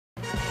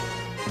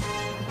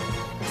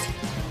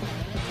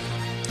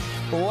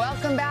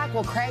Welcome back.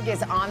 Well, Craig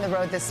is on the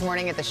road this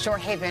morning at the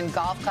Shorehaven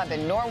Golf Club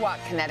in Norwalk,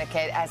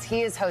 Connecticut, as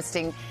he is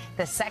hosting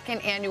the second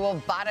annual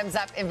Bottoms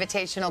Up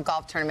Invitational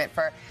Golf Tournament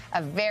for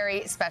a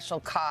very special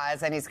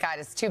cause. And he's got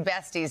his two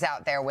besties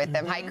out there with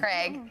him. Hi,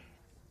 Craig.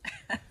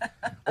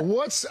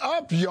 What's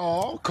up,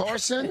 y'all?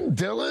 Carson,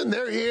 Dylan,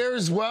 they're here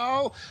as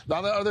well. A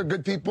lot of other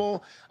good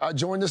people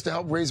joined us to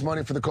help raise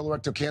money for the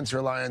Colorectal Cancer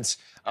Alliance.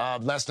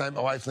 Last night,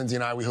 my wife, Lindsay,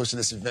 and I, we hosted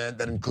this event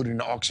that included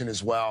an auction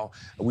as well.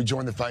 We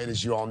joined the fight,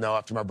 as you all know,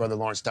 after my brother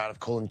Lawrence died of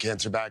colon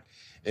cancer back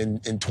in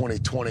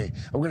 2020. And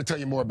we're going to tell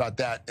you more about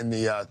that in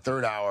the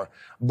third hour.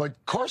 But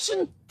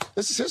Carson,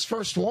 this is his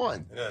first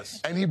one. Yes.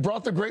 And he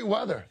brought the great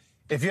weather.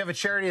 If you have a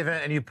charity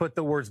event and you put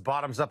the words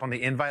bottoms up on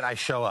the invite, I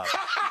show up.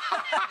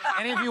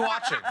 Any of you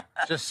watching,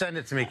 just send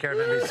it to me, care of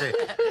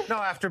NBC. No,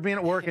 after being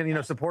at work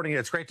and, supporting it,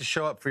 it's great to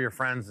show up for your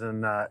friends,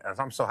 and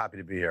I'm so happy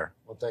to be here.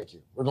 Well, thank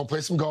you. We're going to play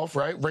some golf,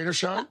 right? Rain or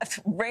shine?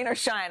 Rain or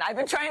shine. I've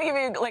been trying to give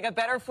you, a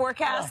better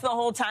forecast the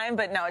whole time,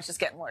 but no, it's just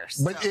getting worse.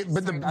 But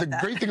the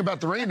great thing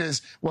about the rain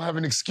is we'll have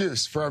an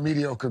excuse for our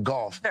mediocre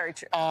golf. Very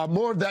true.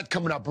 More of that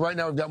coming up. But right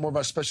now, we've got more of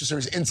our special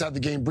series Inside the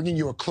Game, bringing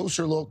you a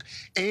closer look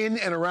in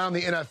and around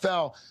the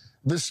NFL.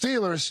 The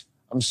Steelers,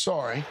 I'm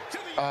sorry,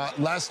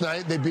 last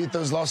night they beat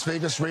those Las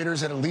Vegas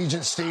Raiders at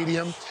Allegiant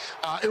Stadium.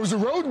 It was a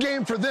road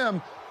game for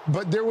them,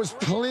 but there was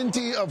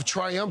plenty of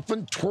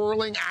triumphant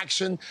twirling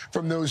action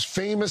from those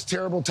famous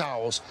terrible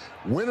towels.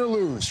 Win or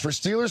lose, for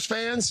Steelers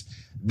fans,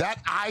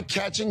 that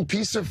eye-catching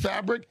piece of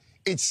fabric,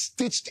 it's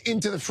stitched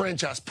into the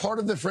franchise, part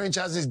of the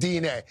franchise's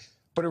DNA,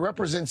 but it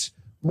represents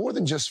more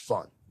than just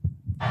fun.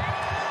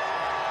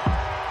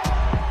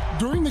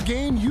 During the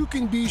game, you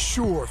can be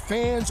sure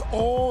fans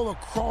all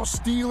across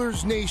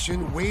Steelers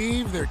Nation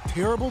wave their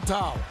terrible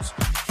towels.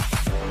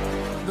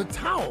 The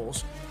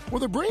towels were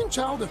the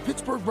brainchild of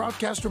Pittsburgh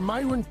broadcaster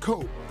Myron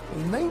Cope.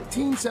 In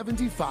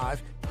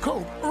 1975,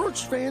 Cope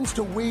urged fans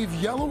to wave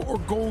yellow or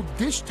gold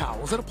dish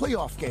towels at a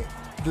playoff game.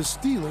 The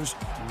Steelers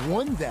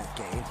won that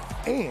game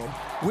and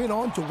went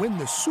on to win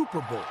the Super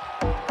Bowl.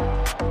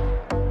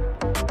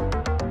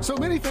 So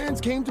many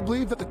fans came to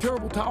believe that the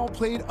terrible towel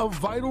played a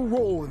vital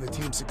role in the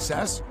team's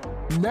success.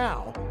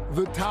 Now,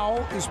 the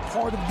towel is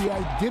part of the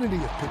identity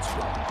of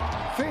Pittsburgh.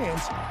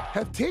 Fans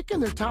have taken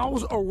their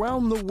towels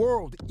around the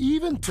world,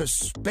 even to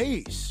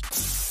space.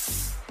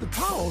 The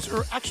towels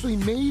are actually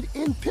made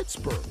in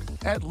Pittsburgh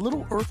at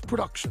Little Earth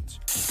Productions.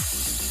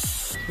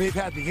 They've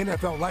had the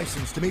NFL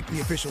license to make the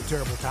official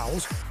terrible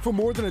towels for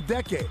more than a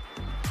decade.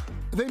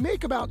 They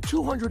make about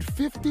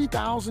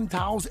 250,000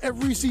 towels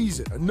every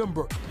season, a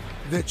number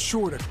that's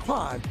sure to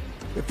climb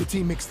if the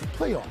team makes the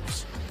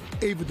playoffs.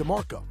 Ava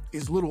DeMarco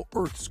is Little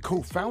Earth's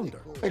co-founder.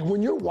 Like,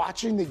 when you're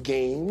watching the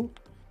game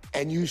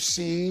and you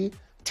see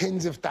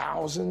tens of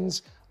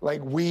thousands,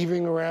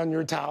 weaving around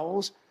your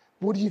towels,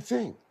 what do you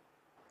think?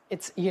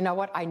 You know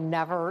what? I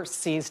never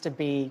cease to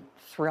be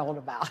thrilled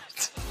about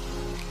it.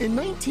 In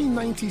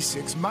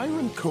 1996,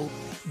 Myron Cope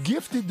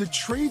gifted the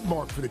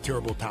trademark for the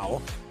terrible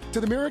towel to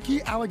the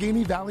Cherokee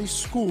Allegheny Valley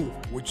School,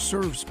 which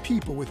serves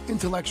people with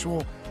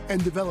intellectual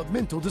and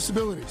developmental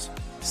disabilities.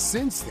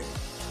 Since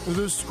then,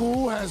 the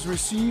school has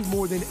received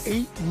more than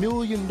 $8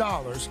 million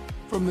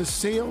from the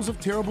sales of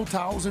terrible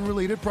towels and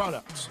related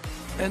products.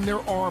 And there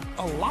are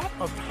a lot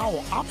of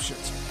towel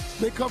options.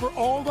 They cover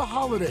all the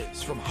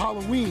holidays, from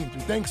Halloween to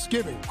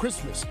Thanksgiving,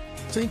 Christmas,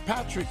 St.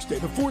 Patrick's Day,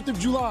 the 4th of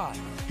July.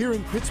 Here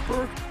in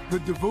Pittsburgh, the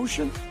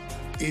devotion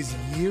is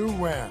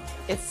year-round.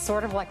 It's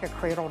sort of like a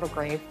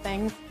cradle-to-grave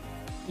thing.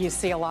 You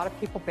see a lot of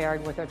people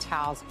buried with their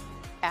towels,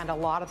 and a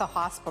lot of the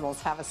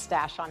hospitals have a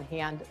stash on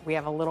hand. We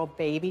have a little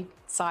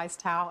baby-sized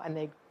towel, and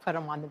they put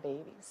them on the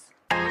babies.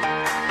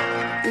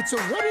 It's a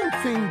wedding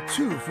thing,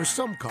 too, for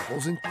some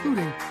couples,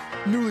 including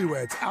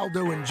newlyweds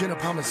Aldo and Jenna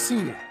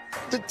Palmasini.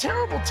 The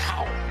terrible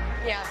towel.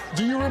 Yeah.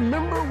 Do you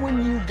remember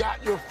when you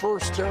got your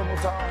first terrible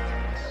towel?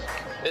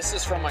 This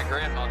is from my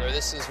grandmother.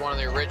 This is one of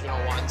the original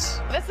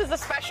ones. This is a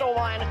special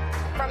one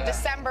from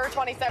December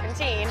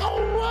 2017.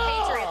 Oh,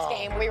 wow. Patriots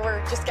game. We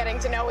were just getting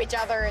to know each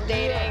other and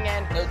dating,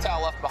 and No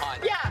towel left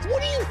behind. yeah.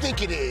 What do you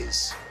think it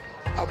is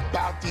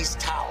about these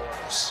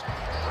towels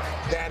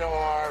that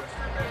are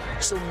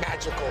so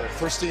magical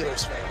for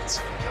Steelers fans?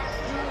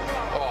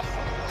 Oh,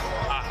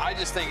 I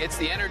just think it's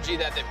the energy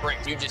that they bring.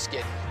 You just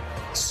get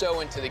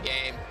so into the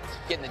game,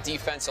 getting the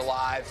defense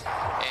alive,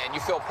 and you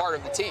feel part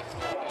of the team.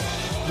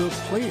 The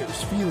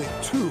players feel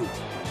it too.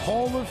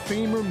 Hall of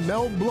Famer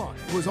Mel Blount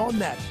was on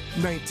that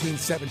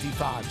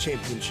 1975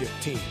 championship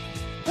team.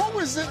 What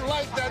was it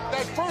like that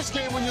first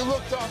game when you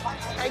looked up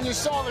and you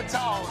saw the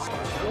towels?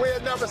 We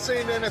had never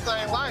seen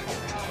anything like it.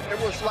 It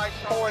was like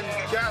pouring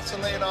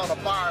gasoline on a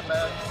fire,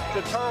 man.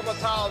 The terrible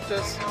towel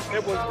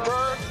it was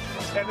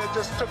birthed and it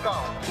just took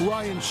off.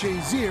 Ryan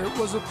Shazier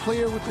was a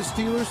player with the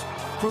Steelers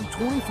from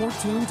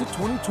 2014 to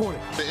 2020.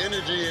 The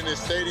energy in this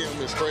stadium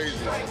is crazy.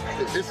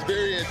 It's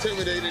very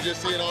intimidating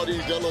just seeing all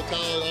these yellow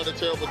towels, all the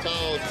terrible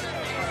towels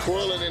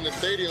twirling in the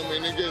stadium,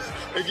 and it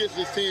gets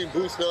this team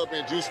boosted up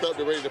and juiced up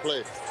to ready to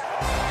play.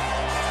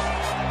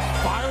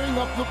 Firing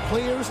cheering up the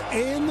players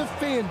and the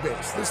fan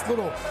base. This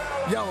little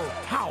yellow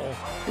towel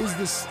is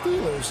the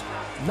Steelers'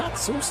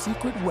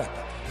 not-so-secret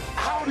weapon.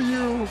 How do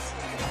you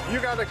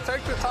got to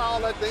take the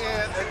towel at the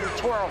end and you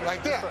twirl it.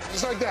 Like that,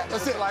 just like that.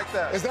 That's Just it. like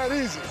that. It's that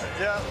easy.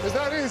 Yeah. It's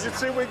that easy. You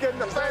see, we're getting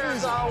the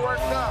fans all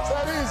worked up. It's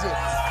that easy.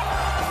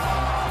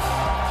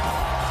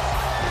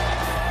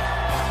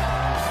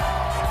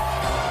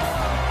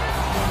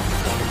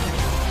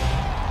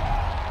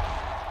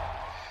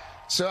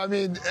 So, I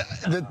mean,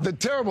 the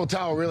terrible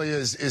towel really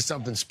is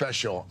something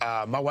special.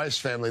 My wife's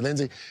family,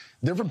 Lindsay,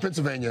 they're from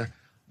Pennsylvania.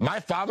 My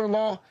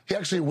father-in-law, he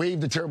actually waved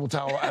the terrible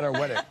towel at our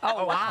wedding.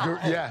 Oh,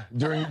 wow.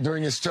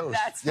 During his toast.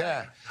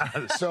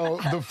 So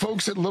the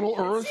folks at Little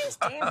Earth, It seems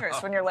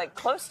dangerous when you're, like,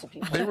 close to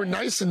people. they were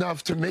nice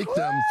enough to make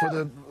them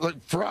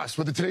for us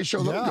with the Today Show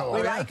logo.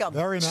 We like them.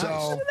 Very nice.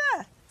 So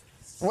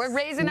We're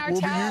raising our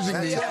we'll be towels.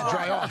 using these to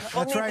dry off.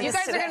 That's right. You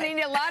guys are going to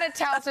need a lot of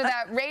towels with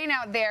that rain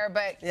out there,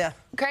 but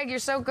Craig, you're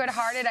so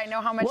good-hearted. I know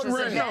how much What this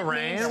rain? event No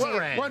rain. means to What you.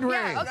 rain? What rain?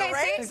 Yeah, okay, No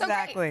rain? see? So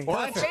Exactly. great.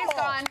 What? Rain's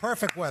gone.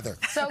 Perfect weather.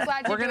 So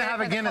glad We're you're going to have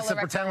a Guinness at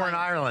pretend we're in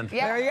Ireland.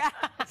 Yeah. There you go.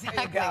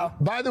 There you go.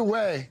 By the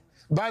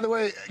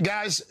way,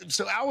 guys,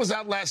 so I was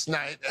out last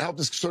night,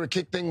 helped us sort of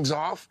kick things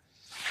off.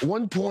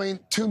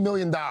 $1.2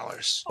 million.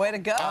 Way to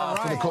go.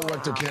 For the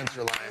Colorectal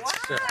Cancer Alliance.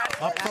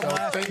 Up from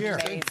last year.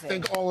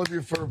 Thank all of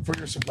you for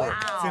your support.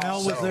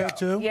 Janelle was there,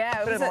 too?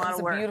 Yeah, it was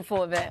a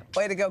beautiful event.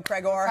 Way to go,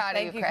 Craig Orr. Proud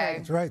of you, Craig.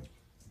 That's right.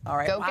 All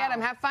right. Go get them.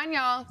 Have fun,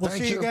 y'all. We'll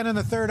see you again in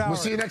the third hour. We'll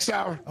see you next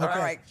hour. All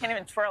right. Can't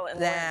even twirl it.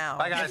 Now.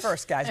 Bye, guys.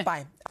 First, guys.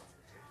 Bye.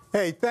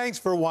 Hey, thanks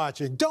for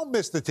watching. Don't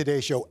miss the Today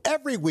Show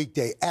every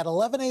weekday at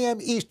 11 a.m.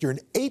 Eastern,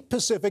 8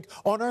 Pacific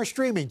on our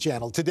streaming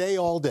channel, Today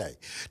All Day.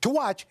 To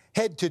watch,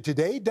 head to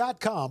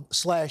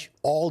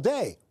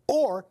today.com/allday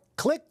or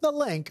click the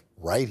link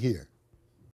right here.